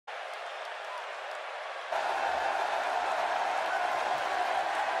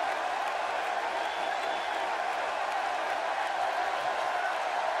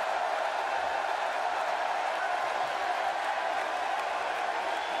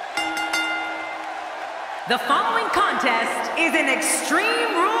The following contest is an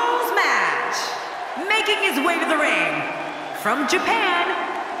Extreme Rules match. Making his way to the ring, from Japan,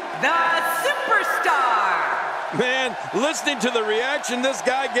 the Superstar. Man, listening to the reaction this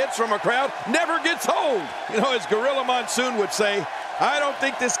guy gets from a crowd never gets old. You know, as Gorilla Monsoon would say, I don't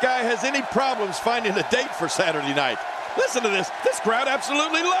think this guy has any problems finding a date for Saturday night. Listen to this. This crowd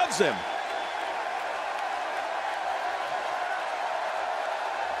absolutely loves him.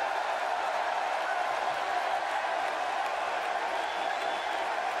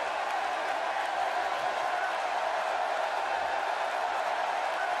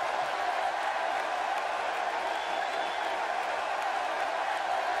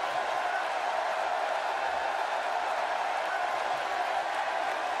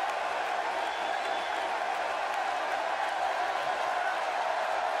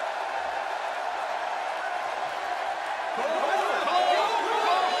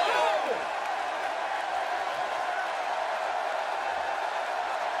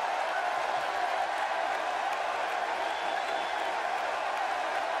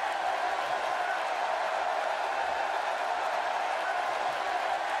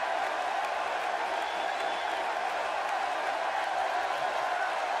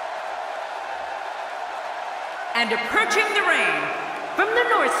 And approaching the ring, from the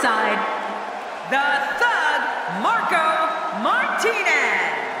north side, the Thug, Marco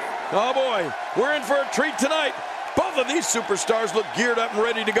Martinez. Oh boy, we're in for a treat tonight. Both of these superstars look geared up and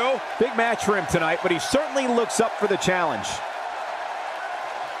ready to go. Big match for him tonight, but he certainly looks up for the challenge.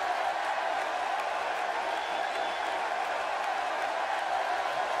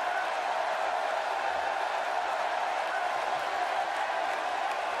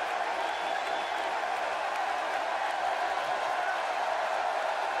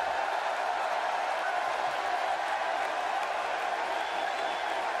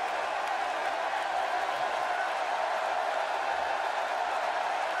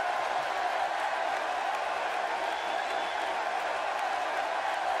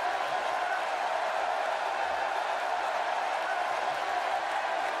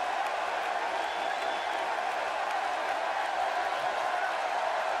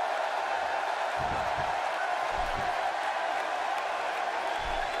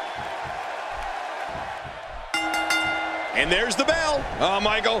 And there's the bell. Oh,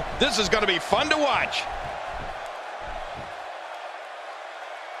 Michael, this is going to be fun to watch.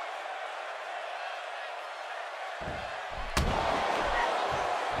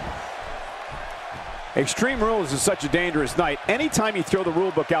 Extreme Rules is such a dangerous night. Anytime you throw the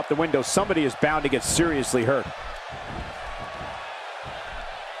rule book out the window, somebody is bound to get seriously hurt.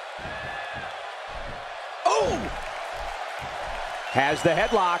 Oh! Has the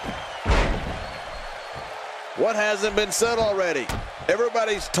headlock. What hasn't been said already?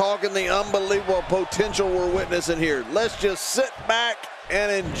 Everybody's talking the unbelievable potential we're witnessing here. Let's just sit back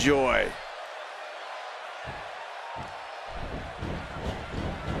and enjoy.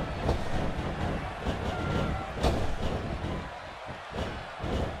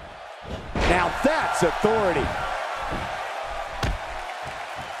 Now that's authority.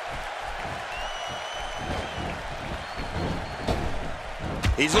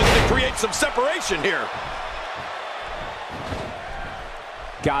 He's looking to create some separation here.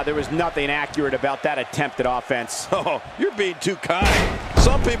 God, there was nothing accurate about that attempt at offense. Oh, you're being too kind.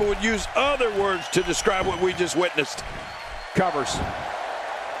 Some people would use other words to describe what we just witnessed. Covers.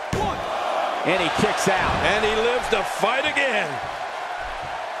 And he kicks out. And he lives to fight again.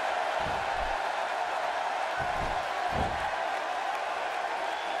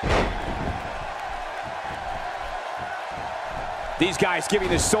 These guys giving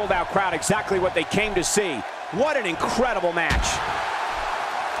this sold-out crowd exactly what they came to see. What an incredible match.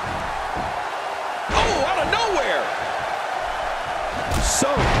 Oh, out of nowhere. So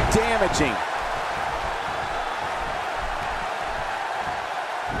damaging.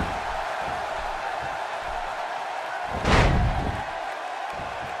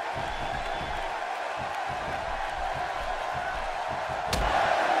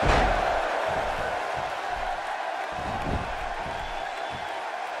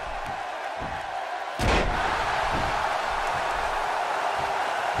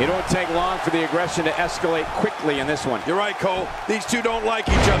 It won't take long for the aggression to escalate quickly in this one. You're right, Cole. These two don't like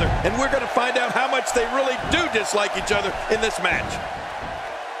each other, and we're going to find out how much they really do dislike each other in this match.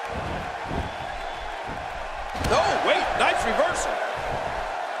 Oh, wait, nice reversal.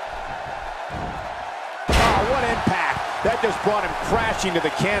 Oh, what impact. That just brought him crashing to the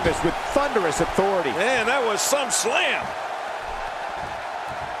canvas with thunderous authority. Man, that was some slam.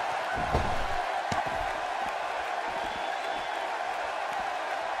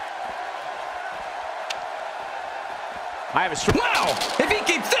 I have a wow! If he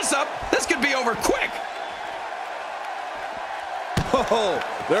keeps this up, this could be over quick. Oh,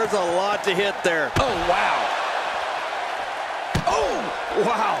 there's a lot to hit there. Oh, wow. Oh,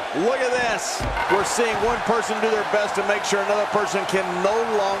 wow. Look at this. We're seeing one person do their best to make sure another person can no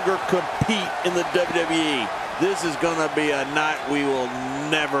longer compete in the WWE. This is going to be a night we will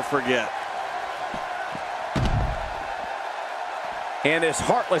never forget. And this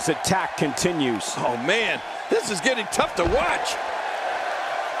heartless attack continues. Oh, man, this is getting tough to watch.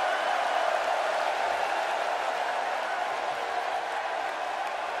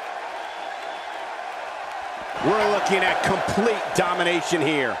 We're looking at complete domination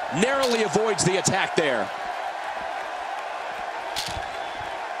here. Narrowly avoids the attack there.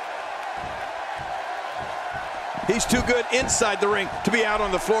 He's too good inside the ring to be out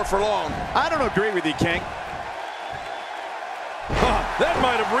on the floor for long. I don't agree with you, King. That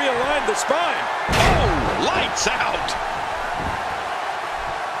might have realigned the spine. Oh, lights out.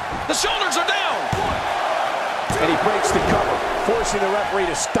 The shoulders are down. And he breaks the cover, forcing the referee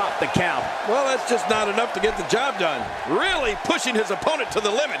to stop the count. Well, that's just not enough to get the job done. Really pushing his opponent to the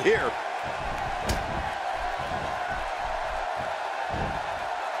limit here.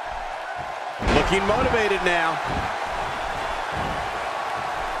 Looking motivated now.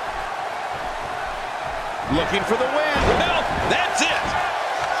 Looking for the win. Well, that's it.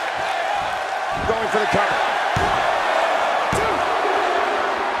 Going for the cover.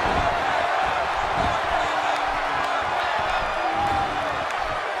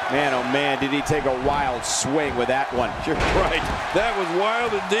 Man, oh man, did he take a wild swing with that one. You're right. That was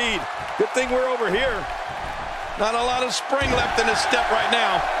wild indeed. Good thing we're over here. Not a lot of spring left in his step right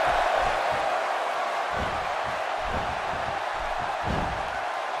now.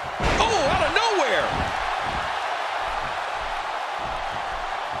 Oh, out of nowhere.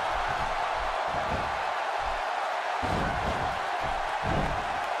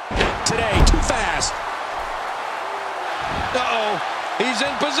 Today, too fast. Uh-oh. He's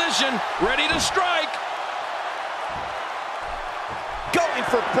in position, ready to strike. Going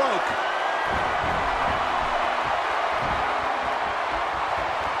for broke.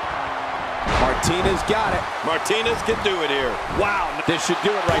 Martinez got it. Martinez can do it here. Wow, this should do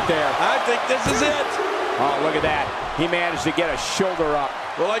it right there. I think this is it. Oh, look at that. He managed to get a shoulder up.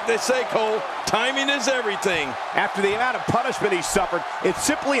 Well, like they say, Cole, timing is everything. After the amount of punishment he suffered, it's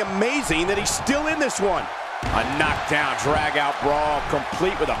simply amazing that he's still in this one. A knockdown, drag-out brawl,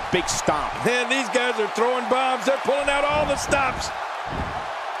 complete with a big stomp. Man, these guys are throwing bombs. They're pulling out all the stops.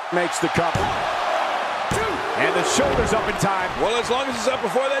 Makes the cover. And the shoulder's up in time. Well, as long as it's up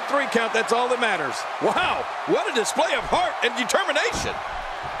before that 3 count, that's all that matters. Wow, what a display of heart and determination.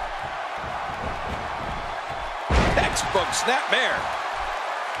 Textbook snapmare.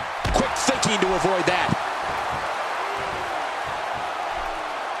 Quick thinking to avoid that.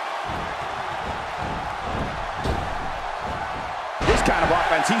 This kind of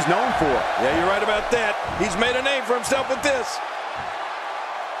offense he's known for. Yeah, you're right about that. He's made a name for himself with this.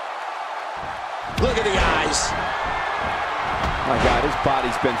 Look at the eyes. My God, his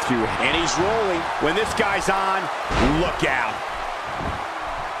body's been through. And he's rolling. When this guy's on, look out.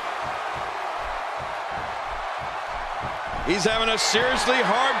 He's having a seriously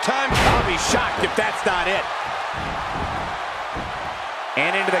hard time. I'll be shocked if that's not it.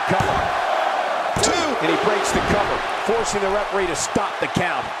 And into the cover. 2. And he breaks the cover, forcing the referee to stop the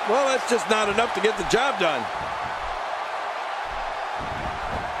count. Well, that's just not enough to get the job done.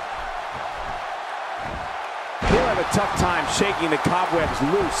 He'll have a tough time shaking the cobwebs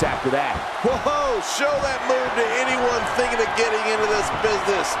loose after that. Whoa, show that move to anyone thinking of getting into this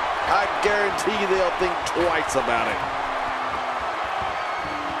business. I guarantee you they'll think twice about it.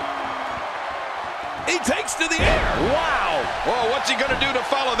 He takes to the air. Wow. Whoa, what's he going to do to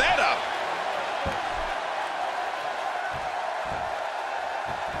follow that up?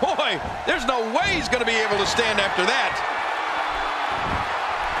 Boy, there's no way he's going to be able to stand after that.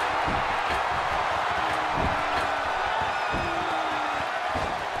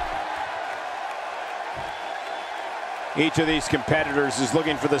 Each of these competitors is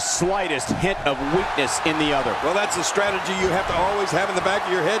looking for the slightest hint of weakness in the other. Well, that's a strategy you have to always have in the back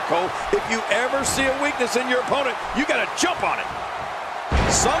of your head, Cole. If you ever see a weakness in your opponent, you got to jump on it.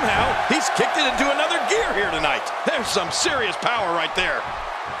 Somehow, he's kicked it into another gear here tonight. There's some serious power right there.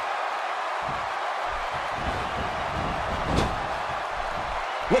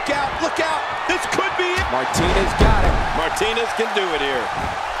 Look out, look out. This could be it. Martinez got it. Martinez can do it here.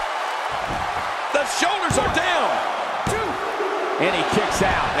 The shoulders are down. And he kicks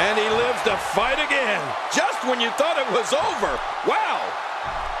out. And he lives to fight again. Just when you thought it was over. Wow.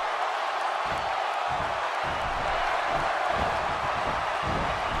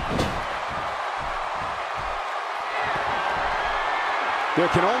 There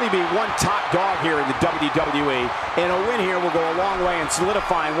can only be one top dog here in the WWE, and a win here will go a long way in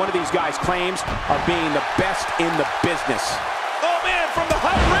solidifying one of these guys' claims of being the best in the business. Oh, man, from the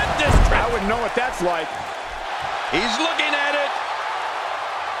high red district. I wouldn't know what that's like. He's looking at it.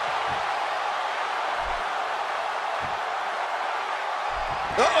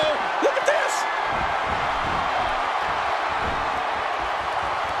 Uh-oh, look at this.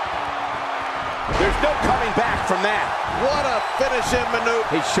 There's no coming back from that. What a finishing maneuver.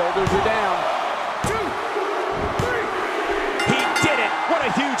 His shoulders are down. 2, 3. He did it. What a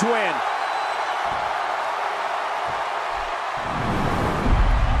huge win.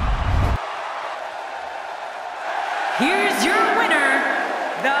 Here's your winner,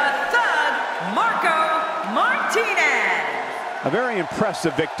 the Thug Martinez. A very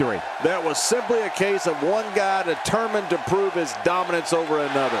impressive victory. That was simply a case of one guy determined to prove his dominance over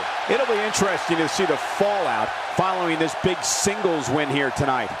another. It'll be interesting to see the fallout following this big singles win here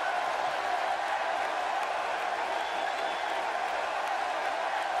tonight.